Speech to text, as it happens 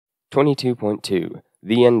22.2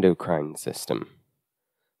 The Endocrine System.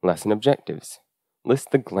 Lesson Objectives.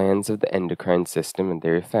 List the glands of the endocrine system and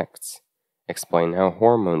their effects. Explain how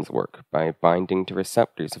hormones work by binding to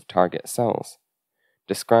receptors of target cells.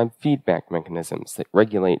 Describe feedback mechanisms that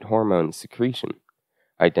regulate hormone secretion.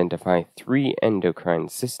 Identify 3 endocrine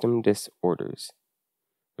system disorders.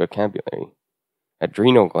 Vocabulary: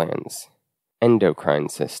 adrenal glands, endocrine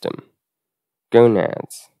system,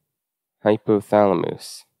 gonads,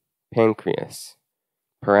 hypothalamus, pancreas,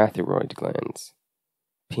 parathyroid glands,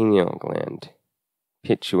 pineal gland,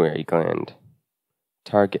 pituitary gland,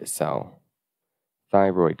 target cell,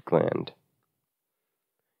 thyroid gland.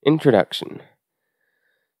 Introduction.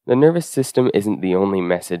 The nervous system isn't the only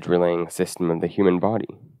message-relaying system of the human body.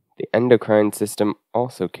 The endocrine system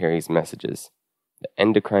also carries messages. The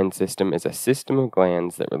endocrine system is a system of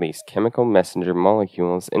glands that release chemical messenger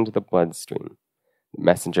molecules into the bloodstream. The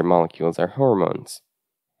messenger molecules are hormones.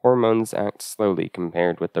 Hormones act slowly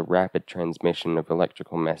compared with the rapid transmission of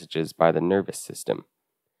electrical messages by the nervous system.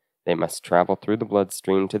 They must travel through the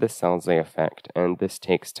bloodstream to the cells they affect, and this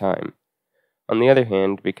takes time. On the other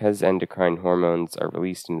hand, because endocrine hormones are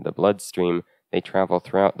released into the bloodstream, they travel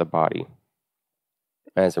throughout the body.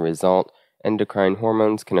 As a result, endocrine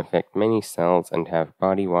hormones can affect many cells and have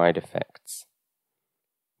body-wide effects.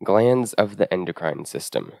 Glands of the endocrine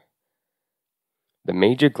system. The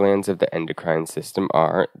major glands of the endocrine system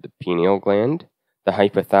are the pineal gland, the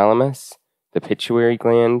hypothalamus, the pituitary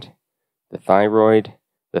gland, the thyroid,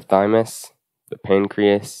 the thymus, the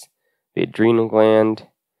pancreas, the adrenal gland,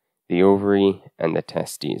 the ovary, and the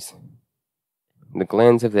testes. The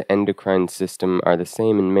glands of the endocrine system are the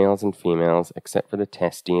same in males and females, except for the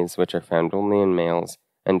testes, which are found only in males,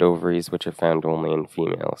 and ovaries, which are found only in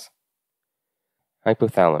females.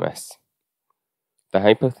 Hypothalamus. The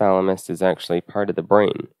hypothalamus is actually part of the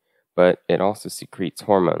brain, but it also secretes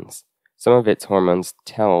hormones. Some of its hormones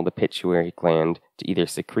tell the pituitary gland to either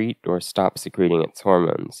secrete or stop secreting its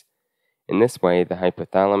hormones. In this way, the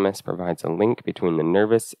hypothalamus provides a link between the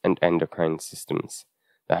nervous and endocrine systems.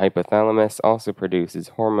 The hypothalamus also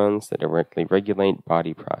produces hormones that directly regulate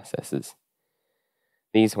body processes.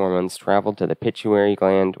 These hormones travel to the pituitary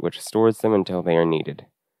gland, which stores them until they are needed.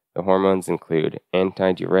 The hormones include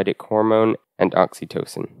antidiuretic hormone and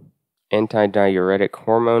oxytocin. Antidiuretic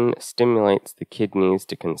hormone stimulates the kidneys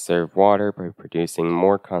to conserve water by producing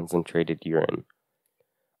more concentrated urine.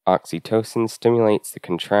 Oxytocin stimulates the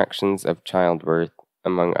contractions of childbirth,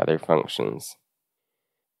 among other functions.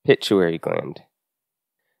 Pituitary gland.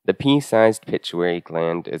 The pea-sized pituitary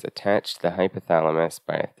gland is attached to the hypothalamus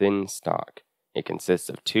by a thin stalk. It consists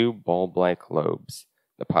of 2 bulb-like lobes.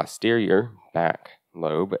 The posterior, back,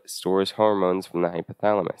 lobe stores hormones from the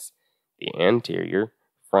hypothalamus. The anterior,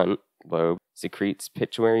 front, lobe secretes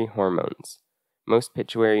pituitary hormones. Most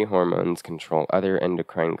pituitary hormones control other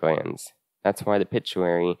endocrine glands. That's why the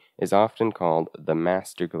pituitary is often called the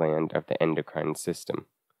master gland of the endocrine system.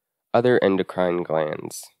 Other endocrine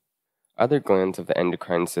glands. Other glands of the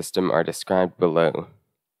endocrine system are described below.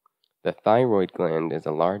 The thyroid gland is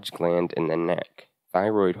a large gland in the neck.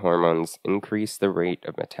 Thyroid hormones increase the rate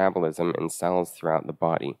of metabolism in cells throughout the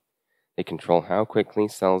body. They control how quickly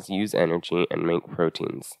cells use energy and make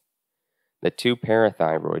proteins. The 2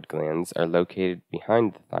 parathyroid glands are located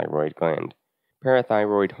behind the thyroid gland.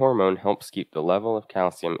 Parathyroid hormone helps keep the level of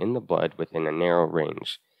calcium in the blood within a narrow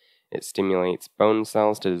range. It stimulates bone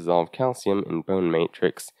cells to dissolve calcium in bone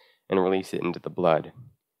matrix and release it into the blood.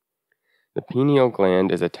 The pineal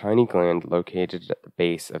gland is a tiny gland located at the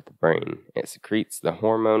base of the brain. It secretes the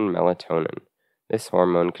hormone melatonin. This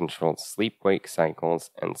hormone controls sleep-wake cycles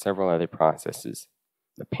and several other processes.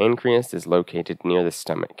 The pancreas is located near the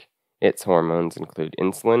stomach. Its hormones include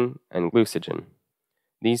insulin and glucagon.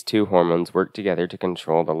 These 2 hormones work together to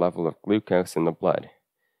control the level of glucose in the blood.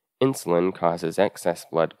 Insulin causes excess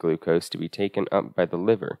blood glucose to be taken up by the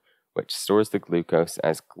liver, which stores the glucose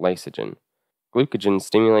as glycogen. Glucagon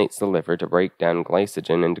stimulates the liver to break down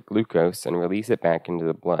glycogen into glucose and release it back into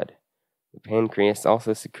the blood. The pancreas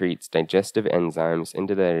also secretes digestive enzymes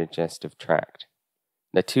into the digestive tract.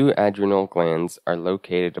 The 2 adrenal glands are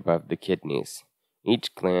located above the kidneys.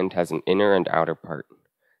 Each gland has an inner and outer part.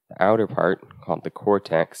 The outer part, called the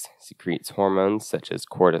cortex, secretes hormones such as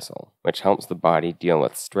cortisol, which helps the body deal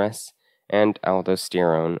with stress, and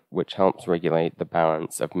aldosterone, which helps regulate the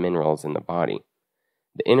balance of minerals in the body.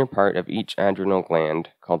 The inner part of each adrenal gland,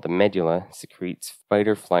 called the medulla, secretes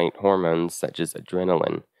fight-or-flight hormones such as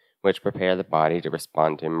adrenaline, which prepare the body to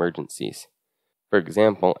respond to emergencies. For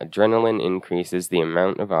example, adrenaline increases the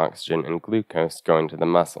amount of oxygen and glucose going to the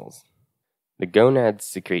muscles. The gonads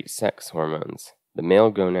secrete sex hormones. The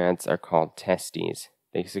male gonads are called testes.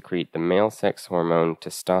 They secrete the male sex hormone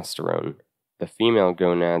testosterone. The female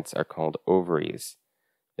gonads are called ovaries.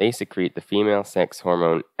 They secrete the female sex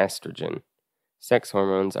hormone estrogen. Sex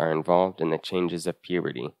hormones are involved in the changes of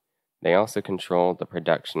puberty. They also control the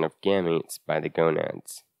production of gametes by the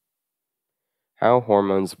gonads. How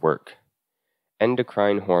hormones work.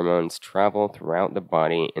 Endocrine hormones travel throughout the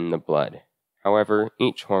body in the blood. However,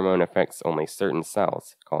 each hormone affects only certain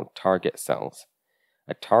cells, called target cells.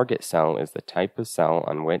 A target cell is the type of cell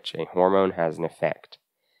on which a hormone has an effect.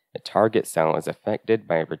 A target cell is affected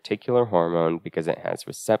by a particular hormone because it has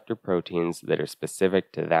receptor proteins that are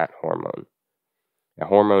specific to that hormone. A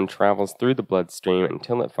hormone travels through the bloodstream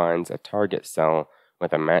until it finds a target cell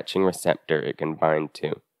with a matching receptor it can bind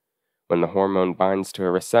to. When the hormone binds to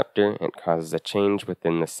a receptor, it causes a change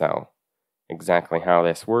within the cell. Exactly how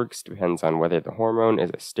this works depends on whether the hormone is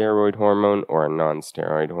a steroid hormone or a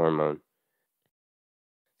non-steroid hormone.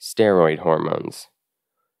 Steroid hormones.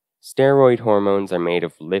 Steroid hormones are made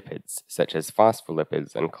of lipids, such as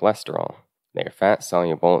phospholipids and cholesterol. They are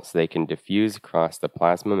fat-soluble, so they can diffuse across the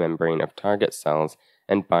plasma membrane of target cells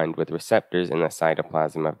and bind with receptors in the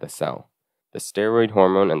cytoplasm of the cell. The steroid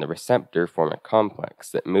hormone and the receptor form a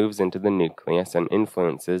complex that moves into the nucleus and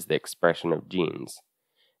influences the expression of genes.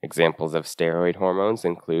 Examples of steroid hormones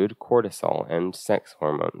include cortisol and sex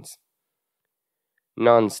hormones.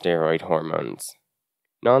 Non-steroid hormones.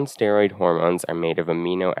 Non-steroid hormones are made of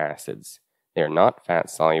amino acids. They are not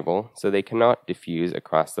fat-soluble, so they cannot diffuse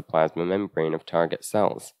across the plasma membrane of target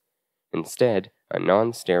cells. Instead, a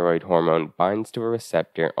non-steroid hormone binds to a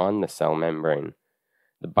receptor on the cell membrane.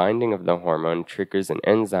 The binding of the hormone triggers an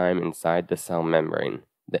enzyme inside the cell membrane.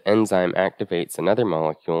 The enzyme activates another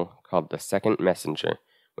molecule called the second messenger,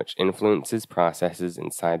 which influences processes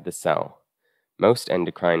inside the cell. Most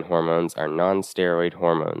endocrine hormones are non-steroid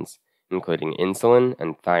hormones, including insulin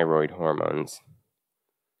and thyroid hormones.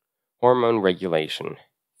 Hormone regulation.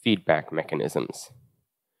 Feedback mechanisms.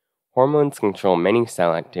 Hormones control many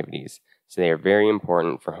cell activities, so they are very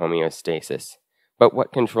important for homeostasis. But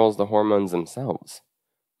what controls the hormones themselves?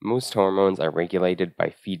 Most hormones are regulated by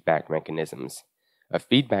feedback mechanisms. A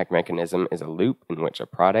feedback mechanism is a loop in which a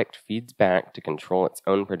product feeds back to control its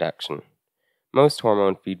own production. Most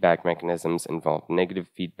hormone feedback mechanisms involve negative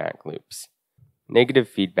feedback loops. Negative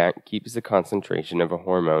feedback keeps the concentration of a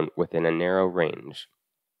hormone within a narrow range.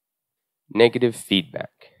 Negative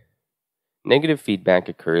feedback. Negative feedback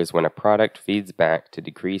occurs when a product feeds back to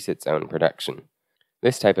decrease its own production.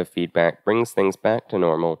 This type of feedback brings things back to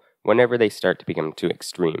normal whenever they start to become too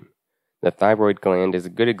extreme. The thyroid gland is a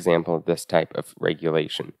good example of this type of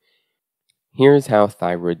regulation. Here's how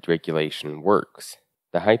thyroid regulation works.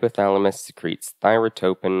 The hypothalamus secretes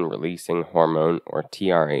thyrotropin-releasing hormone, or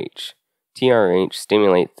TRH. TRH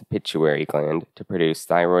stimulates the pituitary gland to produce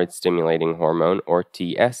thyroid-stimulating hormone, or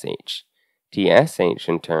TSH. TSH,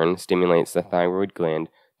 in turn, stimulates the thyroid gland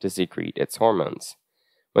to secrete its hormones.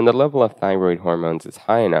 When the level of thyroid hormones is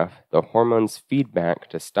high enough, the hormones feed back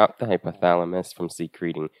to stop the hypothalamus from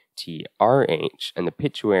secreting TRH and the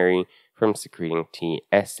pituitary from secreting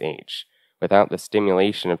TSH. Without the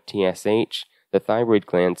stimulation of TSH, the thyroid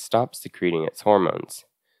gland stops secreting its hormones.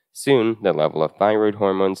 Soon, the level of thyroid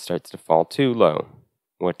hormones starts to fall too low.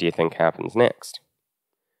 What do you think happens next?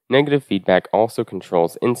 Negative feedback also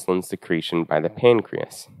controls insulin secretion by the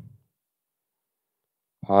pancreas.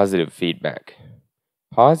 Positive feedback.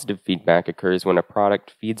 Positive feedback occurs when a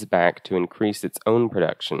product feeds back to increase its own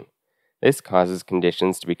production. This causes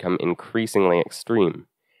conditions to become increasingly extreme.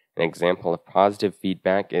 An example of positive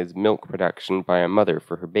feedback is milk production by a mother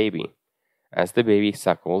for her baby. As the baby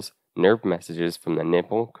suckles, nerve messages from the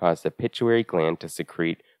nipple cause the pituitary gland to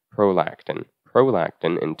secrete prolactin.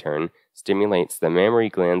 Prolactin, in turn, stimulates the mammary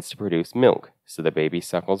glands to produce milk, so the baby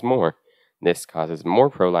suckles more. This causes more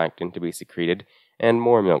prolactin to be secreted and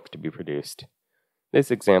more milk to be produced. This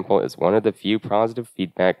example is one of the few positive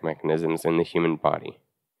feedback mechanisms in the human body.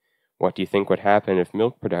 What do you think would happen if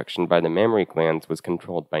milk production by the mammary glands was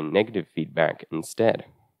controlled by negative feedback instead?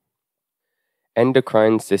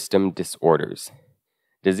 Endocrine system disorders.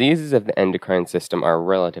 Diseases of the endocrine system are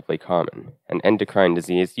relatively common. An endocrine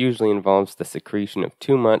disease usually involves the secretion of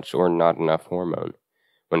too much or not enough hormone.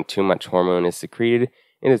 When too much hormone is secreted,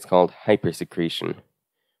 it is called hypersecretion.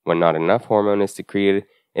 When not enough hormone is secreted,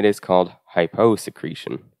 it is called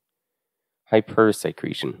hyposecretion.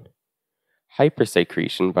 Hypersecretion.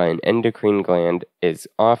 Hypersecretion by an endocrine gland is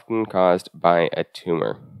often caused by a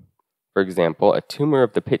tumor. For example, a tumor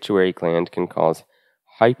of the pituitary gland can cause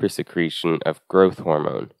hypersecretion of growth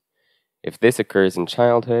hormone. If this occurs in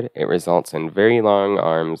childhood, it results in very long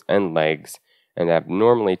arms and legs and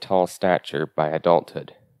abnormally tall stature by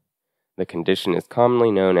adulthood. The condition is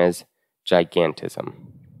commonly known as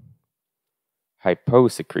gigantism.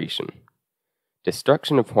 Hyposecretion.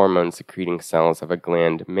 Destruction of hormone-secreting cells of a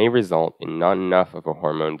gland may result in not enough of a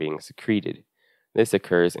hormone being secreted. This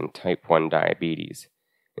occurs in type 1 diabetes.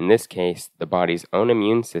 In this case, the body's own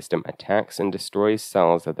immune system attacks and destroys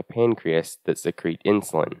cells of the pancreas that secrete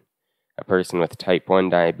insulin. A person with type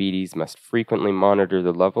 1 diabetes must frequently monitor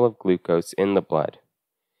the level of glucose in the blood.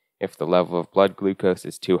 If the level of blood glucose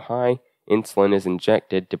is too high, insulin is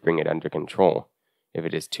injected to bring it under control. If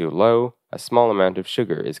it is too low, a small amount of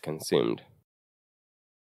sugar is consumed.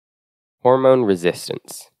 Hormone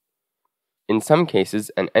resistance. In some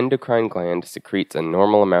cases, an endocrine gland secretes a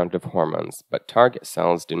normal amount of hormones, but target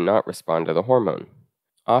cells do not respond to the hormone.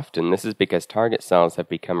 Often, this is because target cells have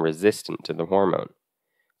become resistant to the hormone.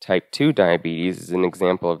 Type 2 diabetes is an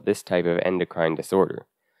example of this type of endocrine disorder.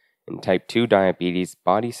 In type 2 diabetes,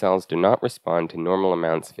 body cells do not respond to normal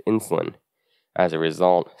amounts of insulin. As a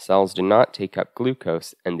result, cells do not take up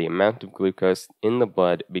glucose, and the amount of glucose in the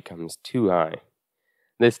blood becomes too high.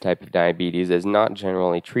 This type of diabetes is not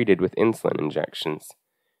generally treated with insulin injections.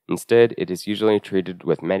 Instead, it is usually treated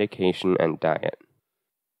with medication and diet.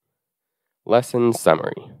 Lesson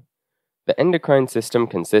summary. The endocrine system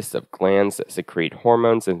consists of glands that secrete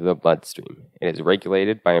hormones into the bloodstream. It is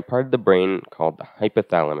regulated by a part of the brain called the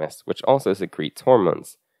hypothalamus, which also secretes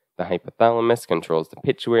hormones. The hypothalamus controls the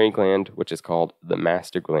pituitary gland, which is called the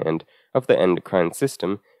master gland of the endocrine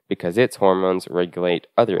system because its hormones regulate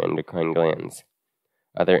other endocrine glands.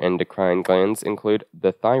 Other endocrine glands include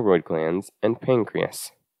the thyroid glands and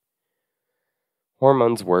pancreas.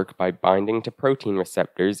 Hormones work by binding to protein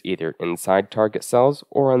receptors either inside target cells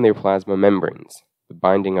or on their plasma membranes. The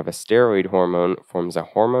binding of a steroid hormone forms a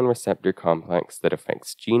hormone receptor complex that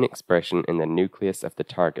affects gene expression in the nucleus of the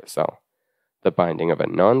target cell. The binding of a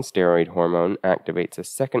non-steroid hormone activates a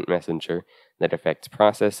second messenger that affects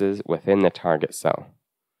processes within the target cell.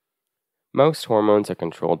 Most hormones are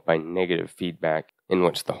controlled by negative feedback, in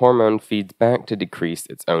which the hormone feeds back to decrease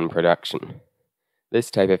its own production. This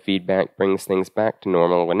type of feedback brings things back to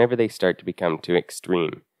normal whenever they start to become too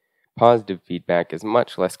extreme. Positive feedback is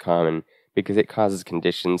much less common because it causes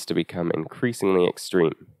conditions to become increasingly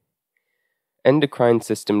extreme. Endocrine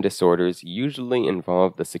system disorders usually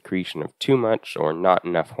involve the secretion of too much or not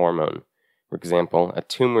enough hormone. For example, a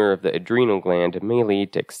tumor of the adrenal gland may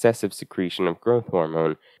lead to excessive secretion of growth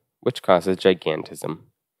hormone, which causes gigantism.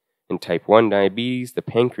 In type 1 diabetes, the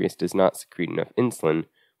pancreas does not secrete enough insulin,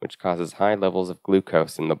 which causes high levels of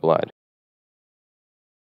glucose in the blood.